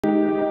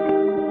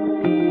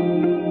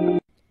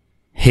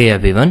Hey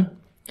everyone.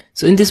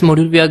 So in this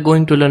module we are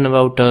going to learn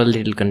about a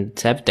little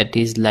concept, that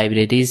is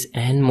libraries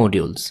and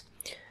modules.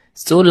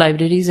 So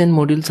libraries and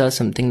modules are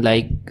something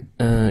like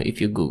if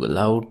you Google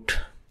out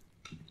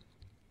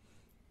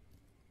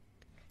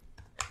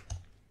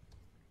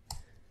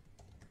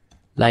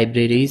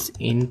libraries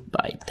in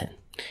Python,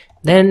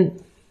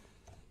 then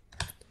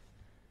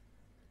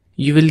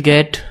you will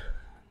get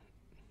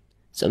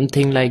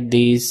something like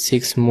these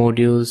 6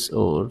 modules,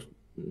 or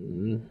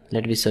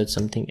let me search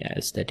something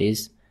else, that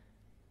is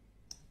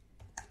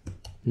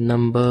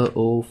number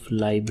of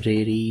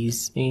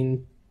libraries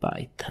in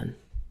Python.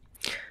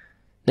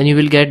 Then you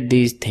will get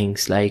these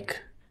things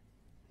like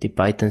the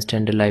Python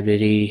standard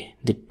library,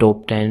 the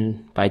top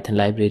 10 Python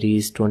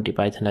libraries, 20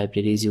 Python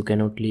libraries. You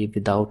cannot live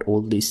without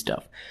all this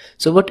stuff.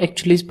 So what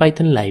actually is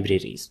Python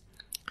libraries?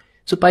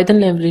 So Python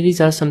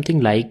libraries are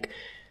something like,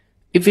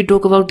 if we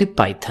talk about the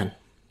Python,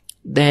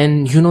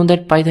 then you know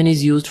that Python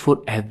is used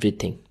for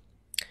everything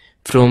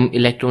from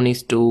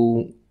electronics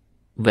to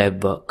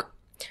web work.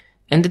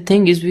 And the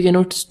thing is, we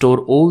cannot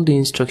store all the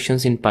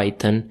instructions in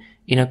Python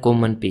in a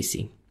common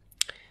PC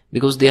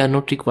because they are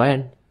not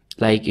required.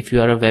 Like if you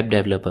are a web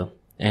developer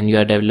and you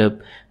are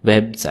develop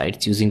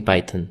websites using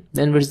Python,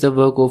 then what's the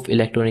work of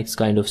electronics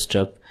kind of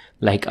stuff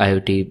like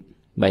IoT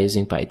by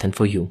using Python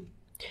for you?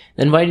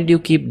 Then why did you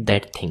keep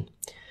that thing?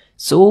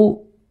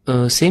 So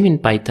same in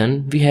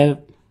Python, we have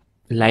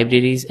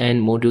libraries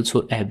and modules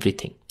for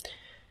everything.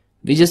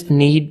 We just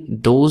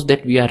need those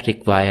that we are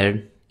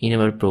required in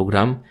our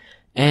program,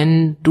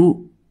 and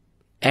to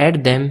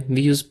add them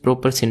we use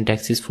proper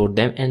syntaxes for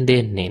them and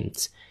their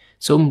names.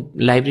 So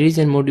libraries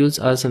and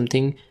modules are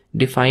something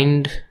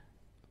defined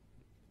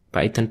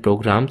Python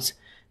programs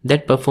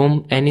that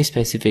perform any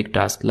specific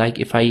task. Like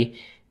if I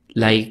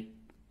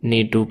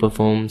need to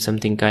perform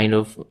something kind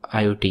of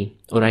IoT,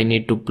 or I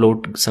need to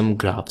plot some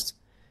graphs,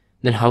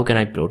 then how can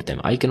I plot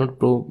them? I cannot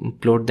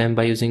plot them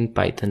by using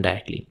Python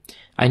directly.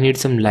 I need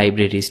some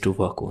libraries to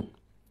work on.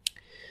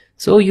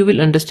 So you will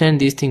understand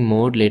these things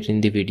more later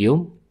in the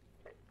video.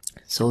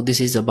 So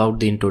this is about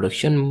the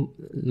introduction.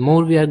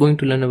 More we are going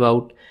to learn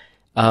about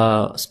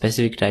a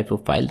specific type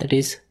of file, that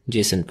is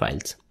JSON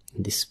files,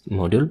 in this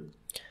module.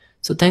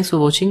 So thanks for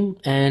watching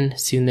and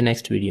see you in the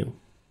next video.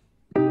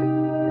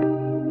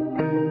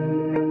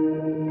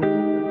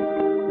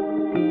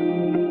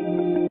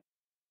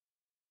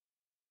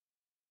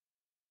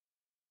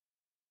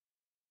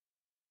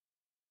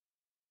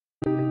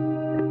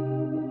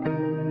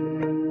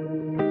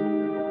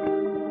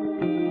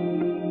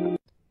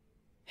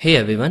 Hey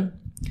everyone,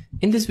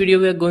 in this video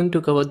we are going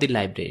to cover the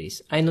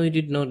libraries. I know you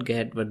did not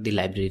get what the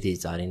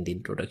libraries are in the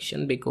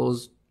introduction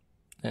because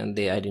I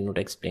did not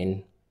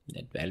explain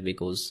that well,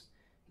 because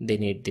they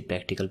need the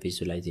practical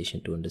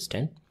visualization to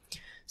understand.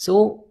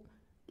 So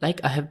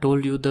like I have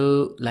told you,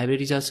 the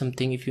libraries are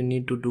something, if you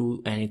need to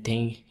do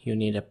anything you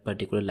need a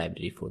particular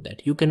library for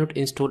that. You cannot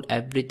install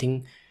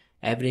everything,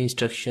 every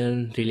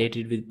instruction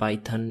related with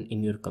Python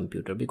in your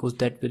computer, because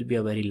that will be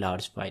a very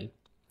large file.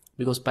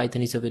 Because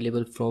Python is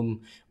available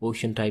from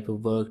ocean type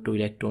of work to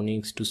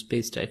electronics to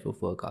space type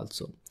of work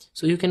also.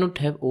 So you cannot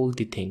have all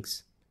the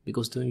things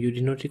because you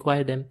do not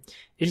require them.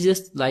 It's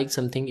just like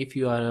something, if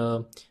you are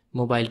a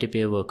mobile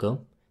repair worker,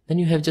 then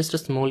you have just a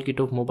small kit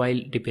of mobile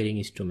repairing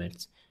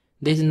instruments.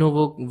 There is no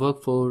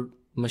work for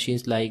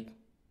machines like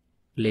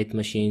lathe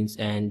machines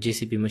and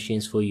JCB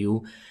machines for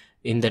you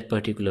in that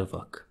particular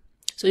work.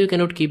 So you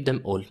cannot keep them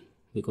all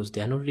because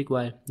they are not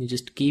required. You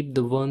just keep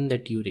the one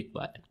that you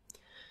require.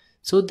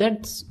 So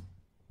that's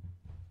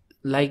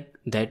like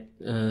that.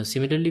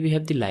 Similarly, we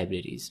have the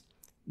libraries.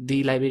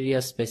 The library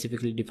are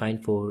specifically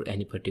defined for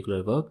any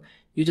particular work.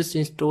 You just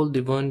install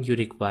the one you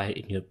require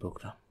in your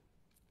program.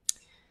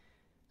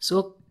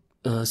 So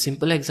a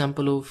simple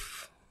example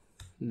of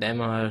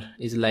them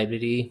is a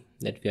library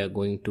that we are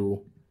going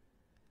to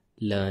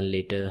learn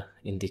later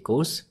in the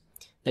course,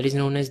 that is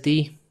known as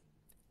the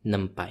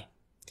NumPy.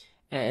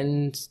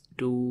 And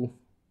to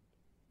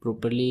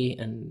properly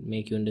and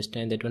make you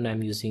understand that one,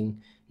 I'm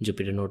using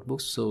Jupyter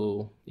notebooks,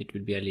 so it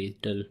will be a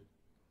little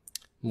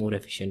more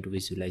efficient to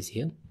visualize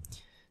here.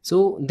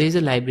 So there is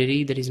a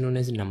library that is known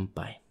as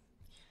NumPy.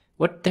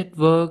 What that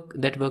work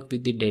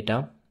with the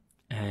data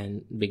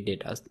and big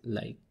data.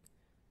 Like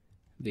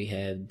we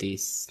have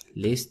this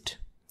list,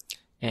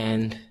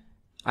 and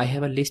I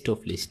have a list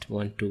of list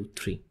 1 2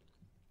 3,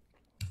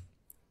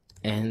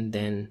 and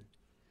then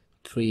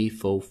 3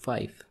 4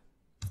 5,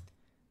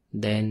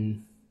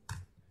 then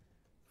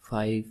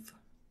 5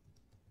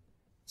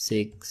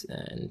 6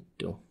 and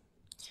 2.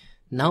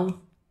 Now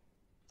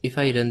if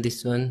I run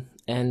this one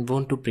and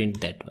want to print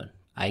that one,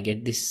 I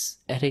get this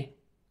array,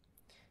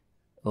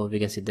 or we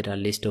can say that a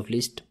list of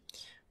list.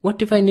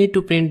 What if I need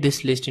to print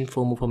this list in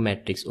form of a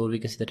matrix, or we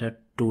can say that a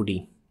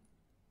 2D?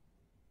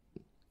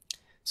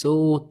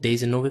 So there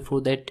is no way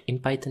for that. In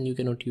Python you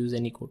cannot use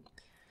any code.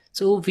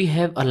 So we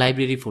have a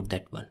library for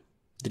that one.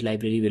 The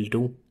library will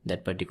do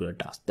that particular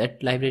task.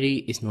 That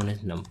library is known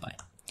as NumPy.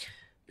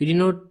 You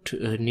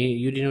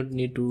do not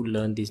need to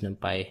learn this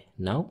NumPy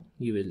now.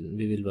 We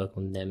will work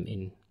on them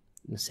in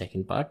the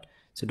second part.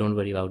 so don't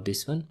worry about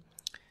this one.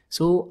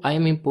 So I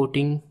am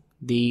importing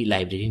the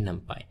library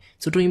NumPy.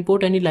 So to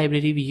import any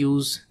library, we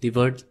use the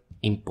word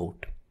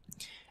import,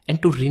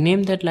 and to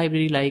rename that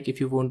library, like if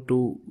you want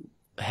to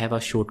have a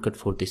shortcut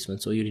for this one,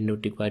 so you do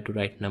not require to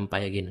write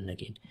NumPy again and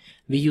again,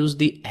 we use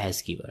the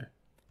as keyword,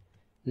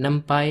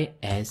 NumPy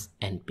as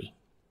np,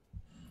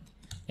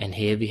 and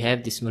here we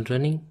have this one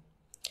running.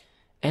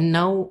 And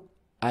now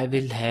I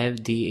will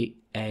have the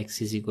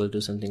x is equal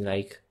to something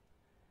like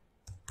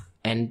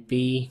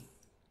np,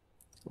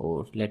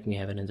 or let me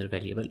have another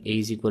variable, a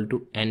is equal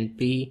to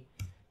np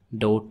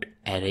dot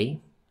array.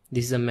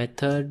 This is a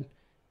method,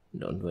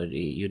 don't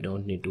worry, you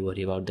don't need to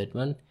worry about that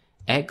one,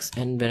 x,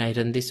 and when I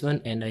run this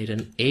one and I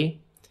run a,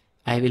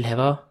 I will have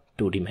a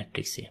 2D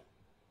matrix here.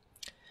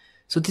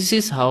 So this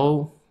is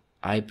how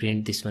I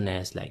print this one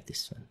as like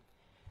this one.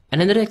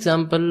 Another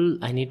example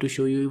I need to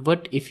show you,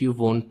 what if you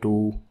want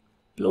to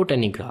plot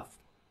any graph.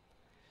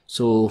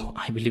 So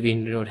I believe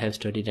you do not have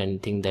studied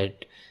anything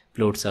that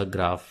plots a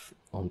graph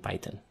on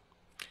Python.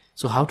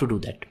 So how to do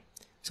that?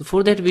 So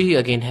for that we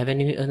again have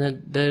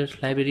another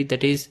library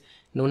that is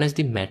known as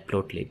the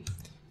matplotlib.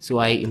 So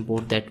I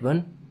import that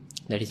one,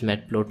 that is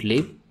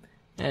matplotlib,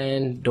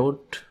 and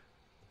dot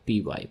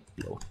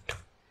pyplot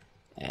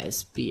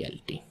as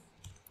plt.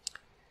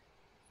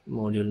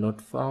 Module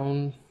not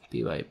found,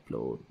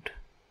 pyplot.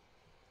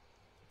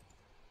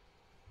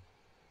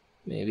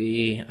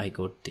 Maybe I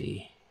got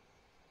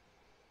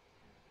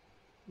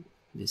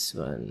this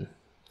one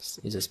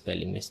is a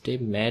spelling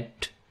mistake,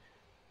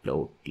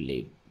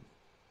 matplotlib.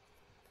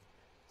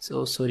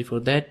 So sorry for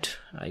that,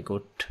 I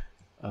got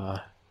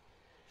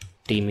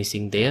T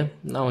missing there.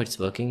 Now it's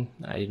working.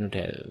 I did not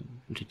have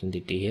written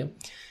the T here.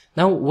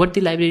 Now what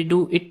the library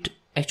do, it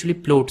actually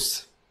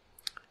plots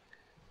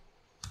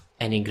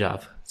any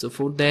graph. So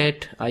for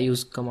that I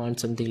use command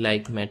something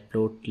like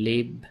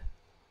matplotlib,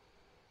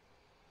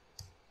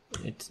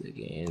 it's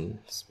again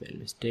spell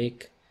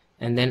mistake,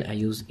 and then I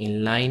use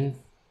inline,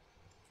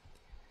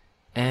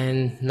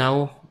 and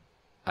now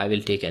I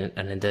will take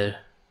another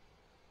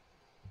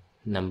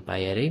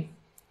NumPy array,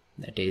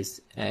 that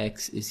is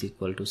x is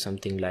equal to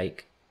something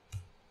like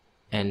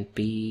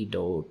np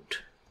dot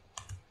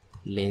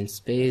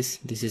linspace.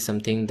 This is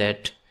something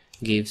that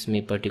gives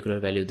me particular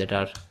value that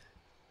are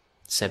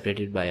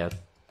separated by a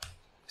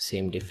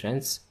same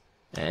difference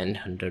and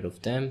 100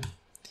 of them.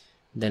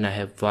 Then I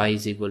have y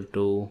is equal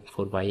to,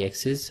 for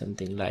y-axis,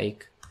 something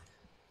like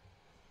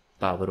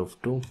power of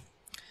 2.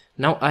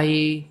 Now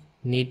I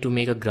need to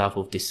make a graph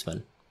of this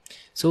one.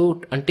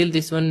 So until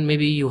this one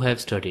maybe you have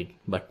studied,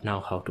 but now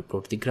how to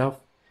plot the graph?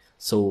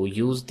 So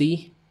use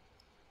the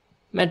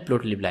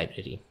matplotlib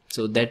library.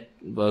 So that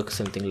works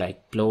something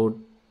like plot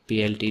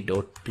plt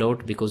dot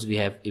plot, because we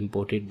have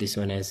imported this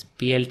one as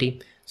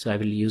plt. So I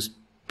will use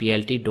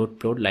plt dot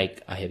plot,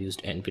 like I have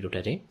used np dot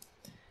array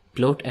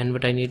plot, and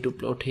what I need to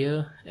plot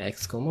here,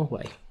 x comma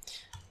y.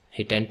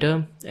 Hit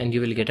enter and you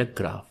will get a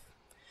graph.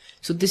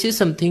 So this is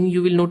something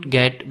you will not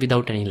get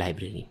without any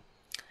library.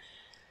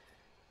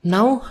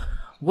 Now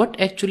what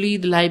actually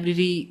the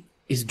library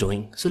is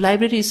doing? So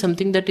library is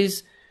something that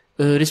is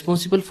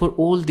responsible for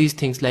all these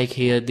things, like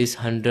here this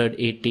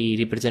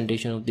 180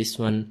 representation of this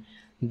one,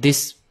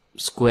 this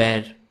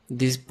square,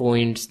 these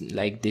points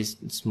like this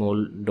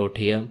small dot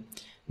here,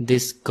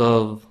 this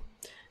curve.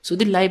 So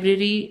the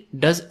library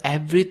does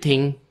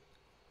everything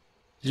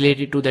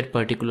related to that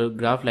particular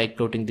graph, like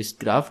plotting this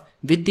graph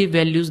with the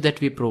values that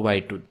we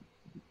provide to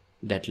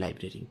that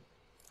library.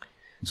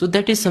 So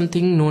that is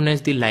something known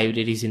as the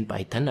libraries in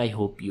Python. I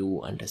hope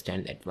you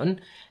understand that one.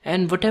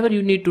 And whatever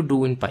you need to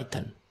do in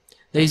Python,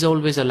 there is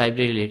always a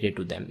library related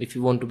to them. If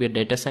you want to be a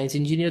data science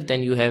engineer,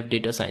 then you have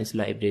data science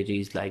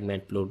libraries like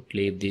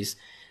matplotlib, this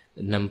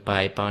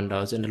NumPy,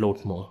 pandas, and a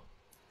lot more.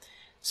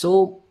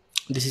 So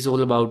this is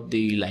all about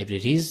the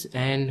libraries,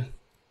 and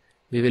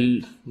we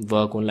will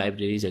work on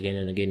libraries again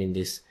and again in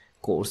this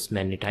course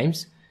many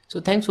times.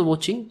 So thanks for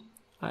watching.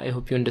 I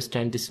hope you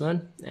understand this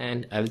one,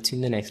 and I will see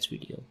you in the next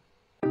video.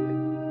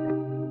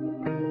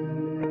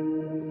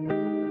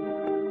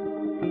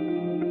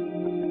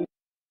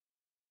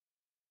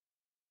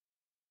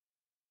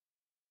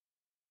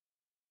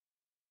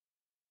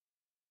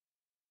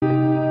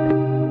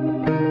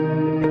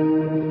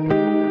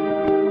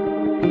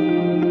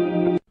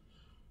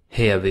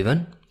 Hey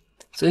everyone,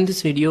 so in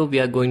this video we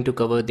are going to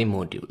cover the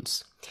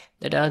modules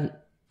that are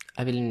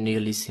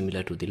nearly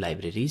similar to the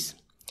libraries.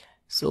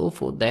 So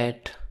for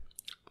that,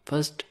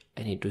 first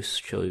I need to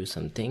show you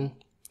something,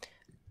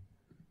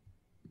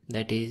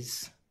 that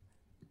is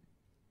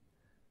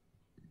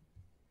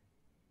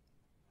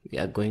we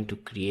are going to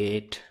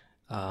create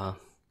a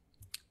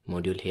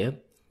module here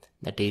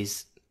that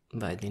is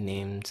by the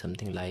name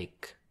something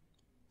like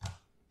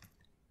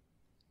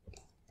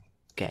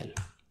cal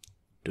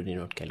to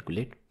denote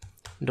calculate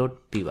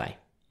 .py,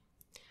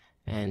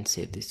 and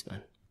save this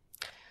one.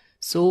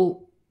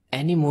 So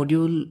any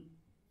module,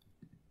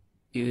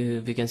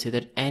 we can say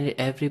that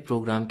every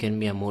program can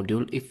be a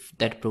module if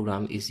that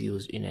program is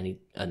used in any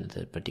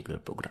another particular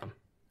program.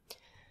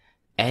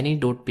 any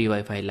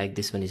 .py file like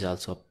this one is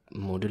also a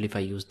module if I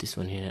use this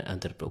one in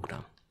another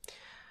program.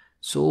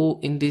 So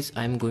in this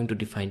I'm going to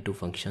define two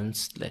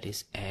functions, that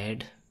is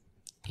add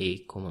a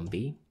comma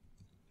b,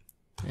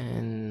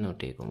 and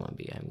not a comma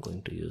b, I'm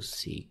going to use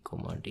c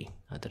comma d,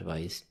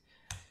 otherwise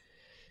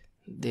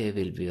there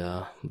will be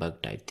a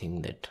bug type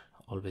thing that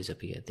always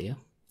appear there.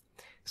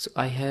 So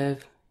I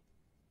have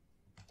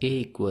a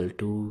equal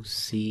to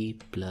c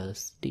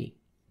plus d,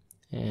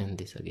 and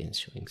this again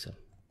showing some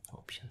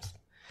options.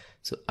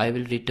 So I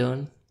will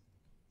return,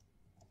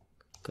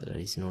 color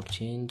is not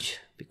change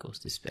because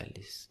this value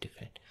is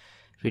different,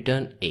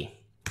 return a.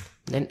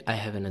 Then I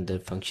have another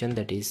function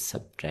that is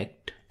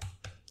subtract.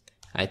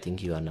 I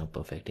think you are now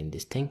perfect in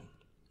this thing,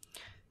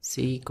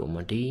 c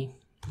comma d.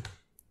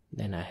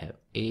 Then I have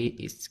a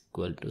is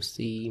equal to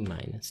c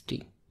minus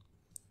d,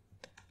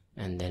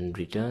 and then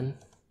return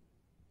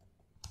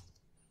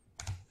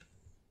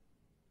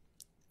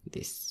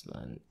this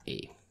one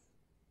a,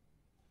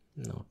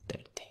 not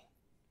that thing.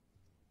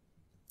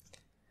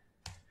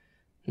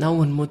 Now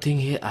one more thing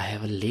here, I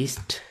have a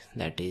list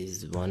that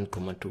is 1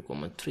 comma 2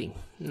 comma 3.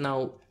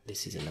 Now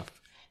this is enough,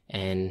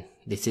 and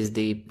this is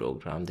the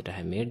program that I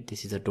have made.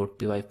 This is a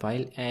 .py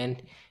file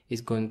and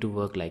is going to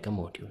work like a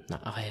module. Now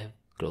I have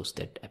closed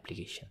that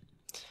application.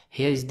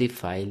 Here is the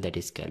file that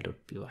is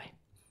cal.py.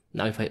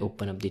 Now if I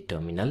open up the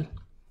terminal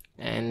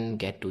and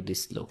get to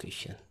this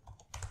location,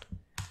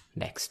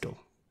 desktop,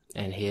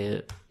 and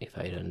here if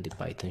I run the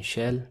Python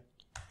shell,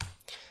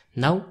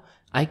 now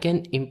I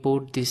can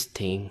import this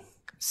thing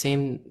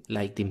same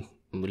like the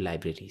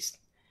libraries,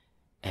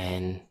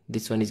 and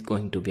this one is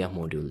going to be a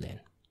module then.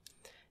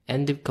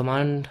 And the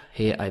command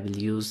here I will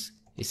use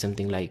is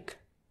something like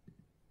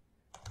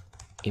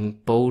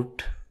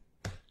import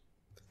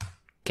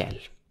cal,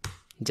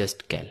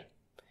 just cal,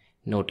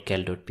 not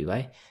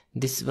cal.py.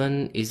 This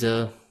one is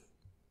a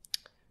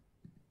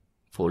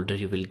folder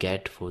you will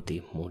get for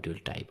the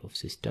module type of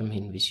system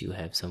in which you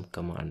have some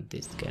command,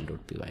 this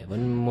cal.py.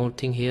 One more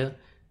thing here,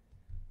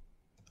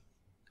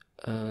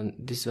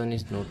 this one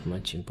is not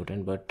much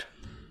important, but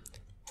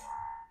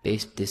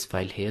paste this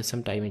file here.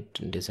 Sometime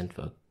it doesn't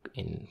work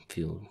in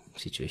few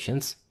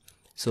situations,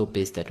 so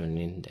paste that one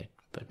in that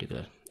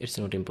particular, it's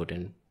not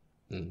important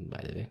by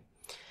the way.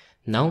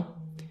 Now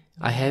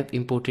I have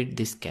imported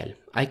this cal.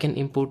 I can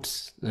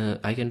import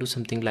I can do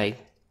something like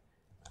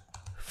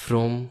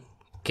from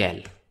cal.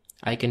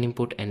 I can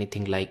import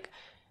anything like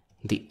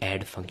the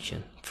add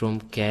function. From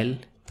cal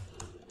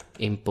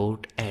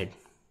import add,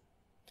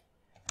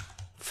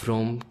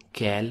 from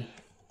cal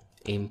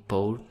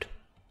import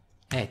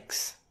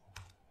x.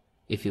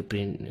 If you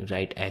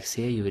write x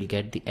here, you will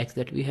get the x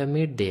that we have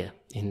made there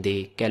in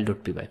the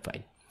cal.py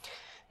file.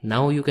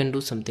 Now you can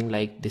do something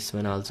like this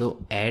one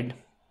also, add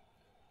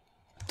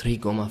 3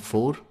 comma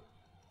 4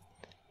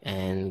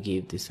 and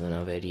give this one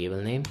a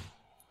variable name.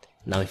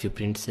 Now if you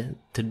print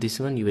this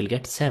one, you will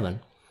get 7.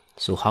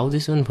 So how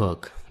this one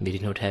work? We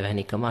did not have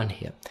any command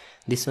here.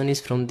 This one is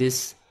from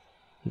this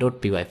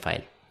 .py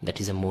file, that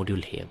is a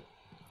module here.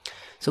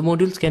 So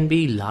modules can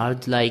be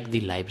large like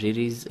the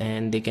libraries,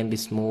 and they can be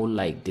small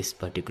like this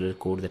particular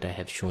code that I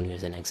have shown you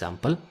as an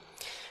example.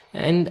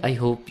 And I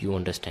hope you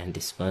understand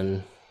this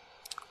one.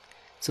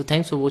 So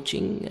thanks for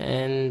watching,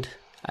 and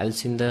I'll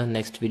see you in the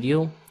next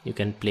video. You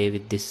can play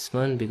with this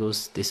one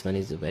because this one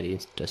is a very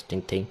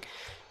interesting thing.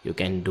 You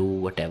can do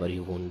whatever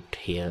you want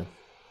here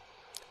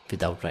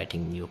without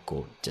writing your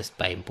code, just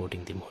by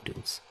importing the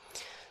modules.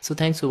 So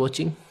thanks for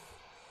watching.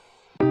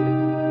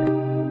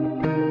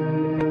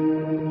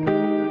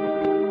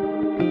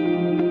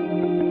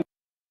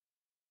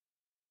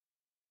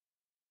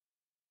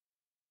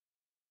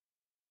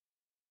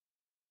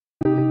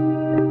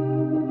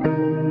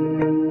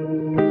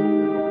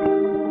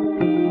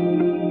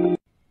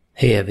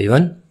 Hey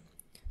everyone,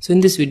 so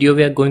in this video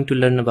we are going to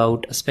learn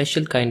about a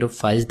special kind of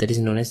files that is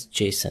known as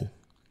JSON,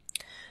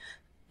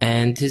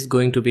 and this is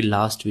going to be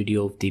last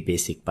video of the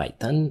basic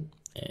Python,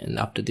 and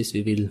after this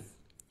we will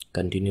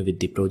continue with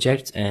the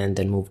projects and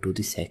then move to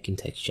the second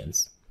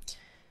sections.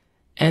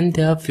 And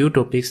there are few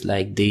topics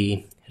like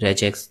the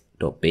regex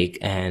topic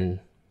and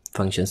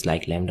functions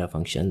like lambda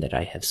function that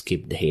I have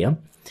skipped here.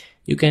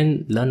 You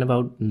can learn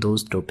about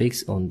those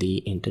topics on the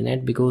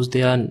internet because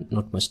they are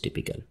not much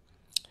typical.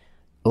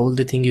 All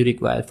the thing you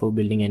require for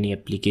building any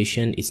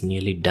application is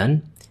nearly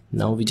done.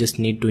 Now we just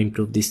need to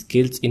improve the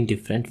skills in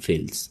different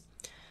fields.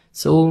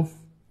 So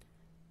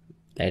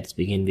let's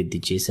begin with the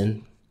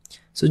JSON.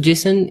 So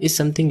JSON is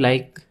something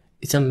like,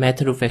 it's a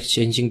method of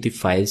exchanging the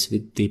files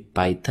with the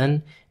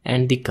Python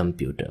and the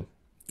computer,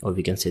 or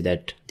we can say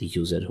that the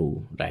user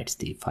who writes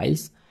the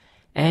files.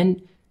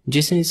 And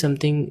JSON is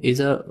something, is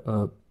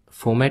a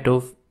format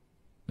of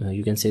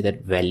you can say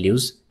that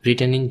values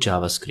written in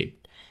JavaScript.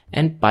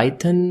 And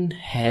Python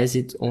has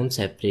its own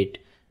separate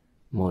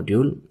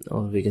module,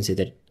 or we can say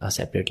that a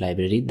separate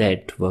library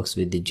that works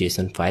with the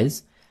JSON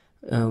files,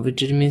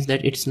 which means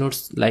that it's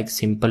not like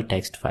simple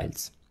text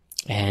files,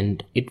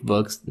 and it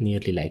works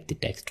nearly like the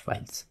text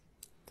files.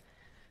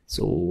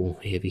 So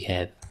here we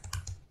have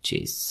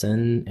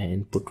JSON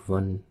and put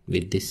one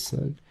with this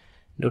one,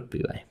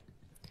 .py.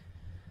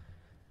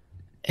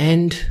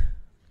 And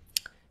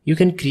you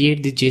can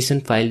create the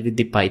JSON file with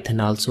the Python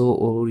also,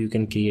 or you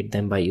can create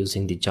them by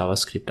using the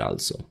JavaScript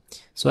also.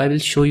 So I will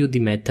show you the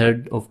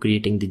method of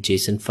creating the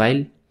JSON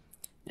file,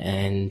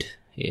 and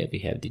here we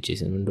have the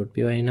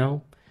json1.py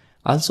now.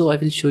 Also I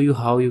will show you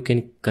how you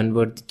can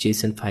convert the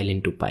JSON file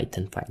into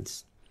Python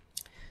files.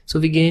 So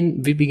we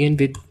begin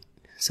with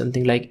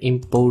something like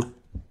import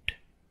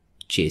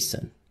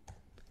JSON.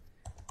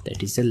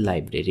 That is a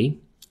library,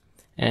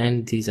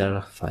 and these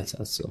are files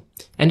also.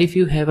 And if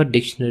you have a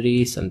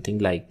dictionary, something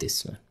like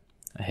this one,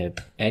 I have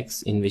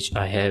X, in which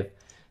I have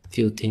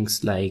few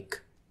things like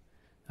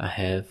I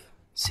have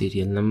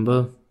serial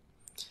number,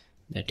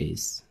 that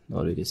is,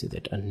 or you can say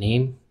that a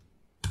name.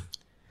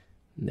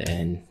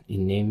 Then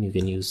in name you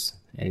can use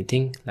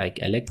anything like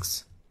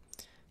Alex.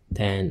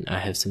 Then I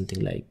have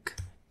something like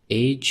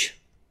age,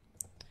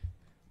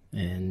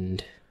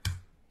 and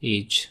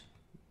age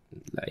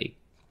like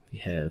we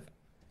have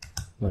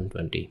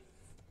 120.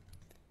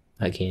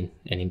 Again,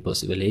 an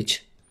impossible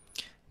age,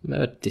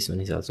 but this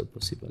one is also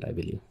possible. I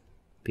believe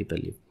people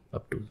live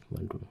up to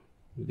 120,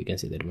 we can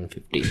say that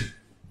 150.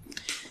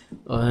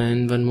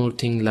 And one more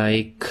thing,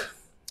 like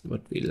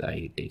what will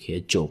I take here,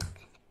 job,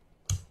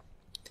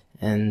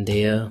 and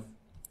there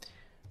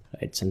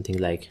write something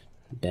like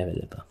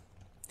developer.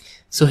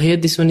 So here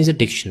this one is a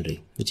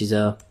dictionary, which is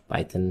a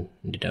Python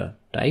data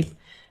type,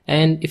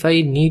 and if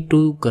I need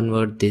to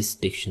convert this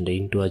dictionary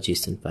into a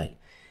JSON file,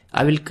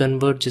 I will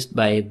convert just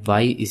by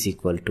y is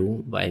equal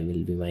to, y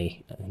will be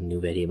my new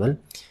variable.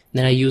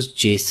 Then I use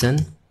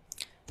JSON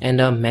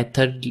and a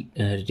method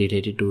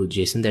related to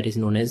JSON that is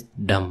known as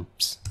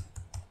dumps,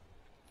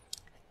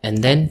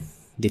 and then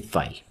the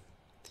file.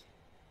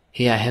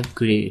 Here I have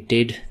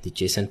created the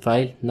JSON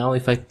file. Now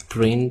if I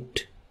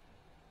print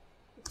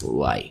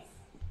y,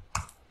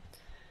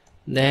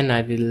 then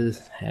I will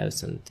have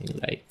something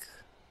like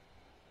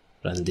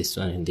run this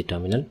one in the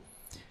terminal,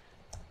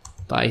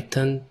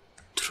 Python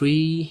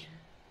 3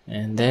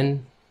 and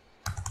then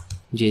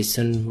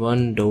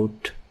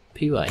json1.py.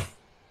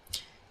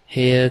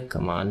 Here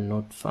command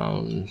not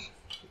found.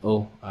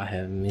 Oh, I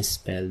have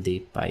misspelled the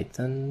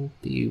Python,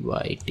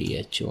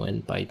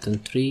 python, Python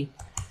 3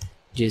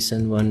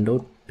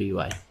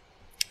 json1.py.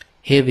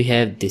 Here we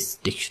have this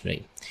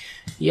dictionary.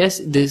 Yes,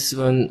 this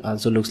one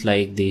also looks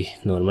like the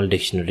normal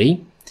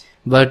dictionary,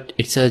 but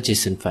it's a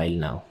JSON file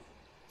now.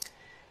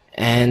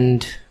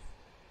 And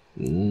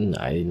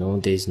I know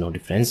there is no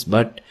difference,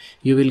 but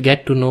you will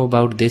get to know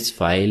about this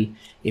file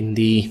in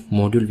the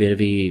module where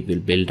we will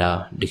build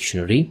a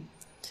dictionary.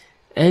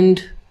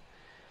 And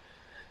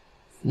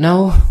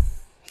now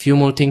few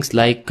more things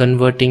like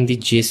converting the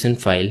JSON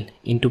file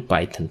into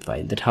Python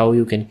file, that how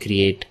you can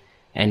create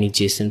any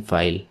JSON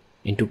file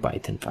into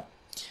Python file.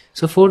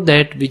 So for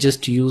that we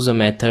just use a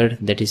method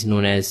that is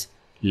known as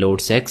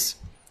loadsx.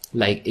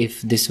 Like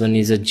if this one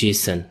is a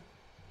JSON,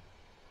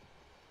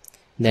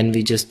 then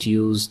we just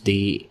use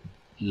the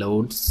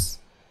loads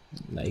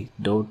like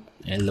 .loads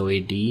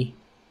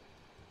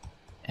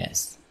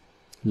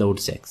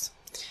loadsx.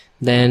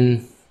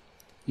 Then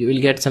you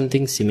will get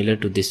something similar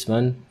to this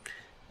one,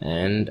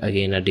 and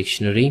again a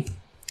dictionary,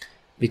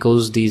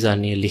 because these are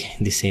nearly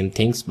the same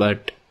things,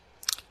 but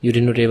you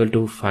did not able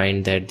to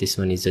find that this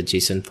one is a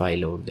JSON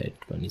file or that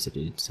one is a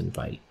JSON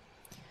file.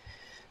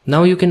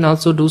 Now you can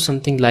also do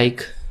something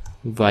like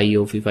y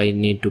of, if I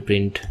need to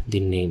print the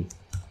name,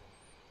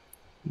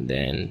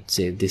 then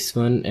save this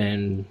one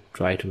and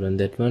try to run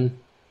that one.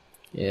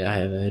 Yeah, I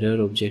have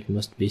error, object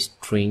must be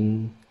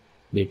string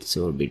bits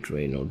or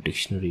bitrate, no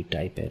dictionary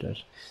type error.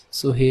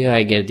 So here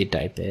I get the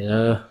type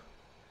error.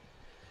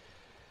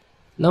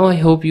 Now I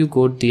hope you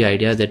got the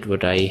idea that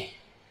what I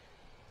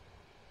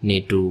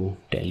need to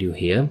tell you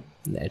here,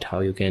 that how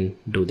you can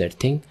do that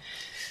thing.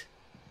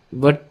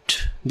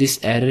 But this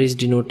error is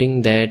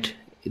denoting that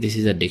this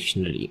is a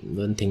dictionary.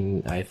 One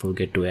thing I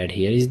forget to add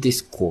here is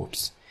this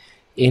quotes.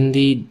 In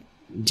the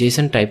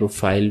JSON type of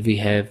file we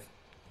have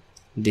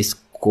this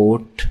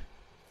quote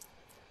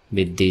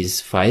with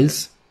these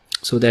files,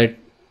 so that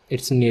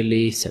it's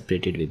nearly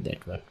separated with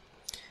that one.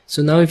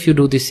 So now if you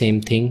do the same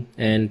thing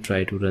and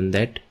try to run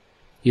that,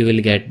 you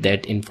will get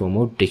that in form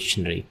of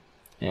dictionary.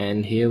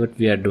 And here what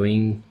we are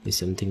doing is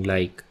something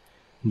like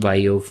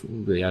y of,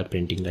 we are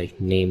printing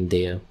like name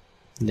there,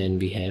 then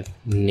we have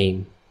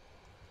name.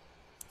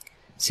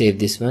 Save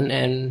this one,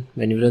 and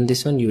when you run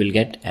this one you will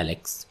get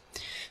Alex.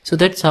 So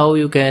that's how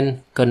you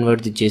can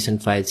convert the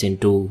JSON files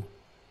into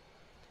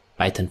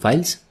Python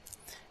files.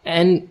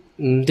 And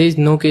there is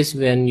no case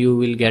when you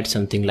will get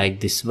something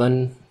like this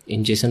one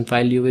in JSON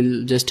file. You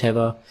will just have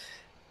a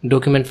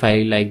document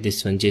file like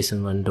this one,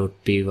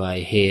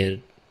 json1.py here,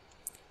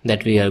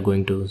 that we are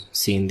going to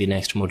see in the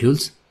next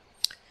modules,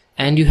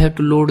 and you have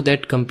to load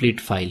that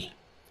complete file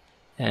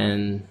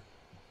and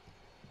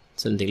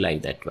something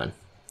like that one.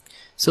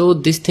 So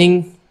this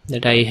thing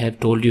that I have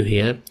told you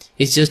here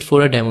is just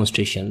for a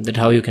demonstration that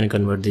how you can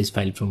convert this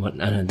file from one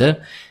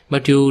another,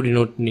 but you do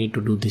not need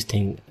to do this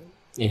thing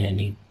in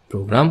any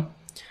program.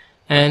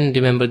 And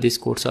remember this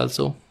codes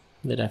also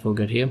that I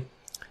forgot here.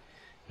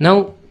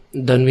 Now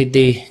done with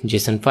the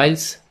JSON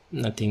files,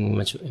 nothing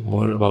much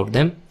more about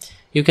them.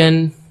 You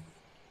can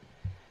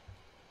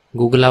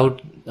Google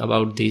out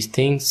about these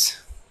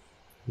things,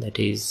 that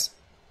is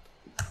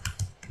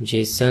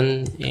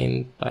JSON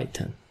in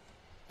Python,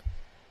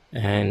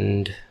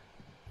 and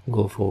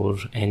go for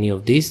any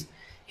of these.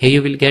 Here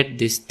you will get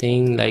this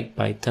thing like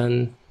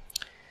Python,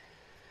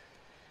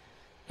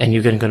 and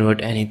you can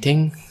convert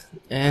anything,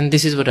 and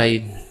this is what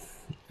I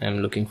am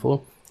looking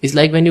for. It's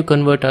like when you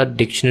convert a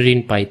dictionary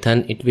in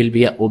Python, it will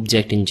be an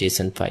object in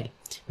JSON file.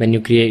 When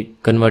you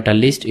convert a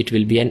list, it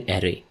will be an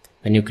array.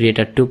 When you create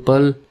a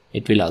tuple,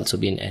 it will also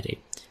be an array.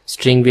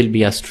 String will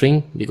be a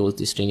string because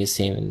the string is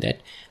same in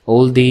that.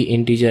 All the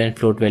integer and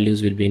float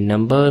values will be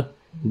number.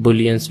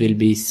 Booleans will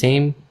be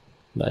same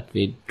but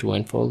with true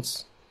and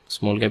false,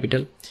 small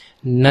capital.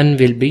 None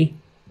will be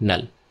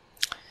null.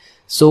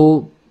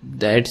 So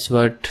that's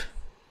what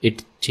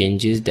it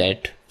changes,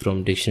 that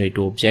from dictionary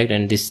to object,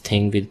 and this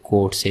thing with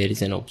quotes here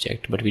is an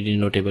object, but we did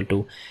not able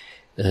to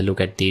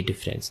look at the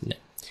difference in them.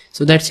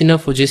 So that's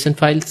enough for JSON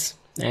files,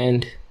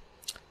 and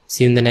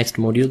see you in the next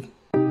module.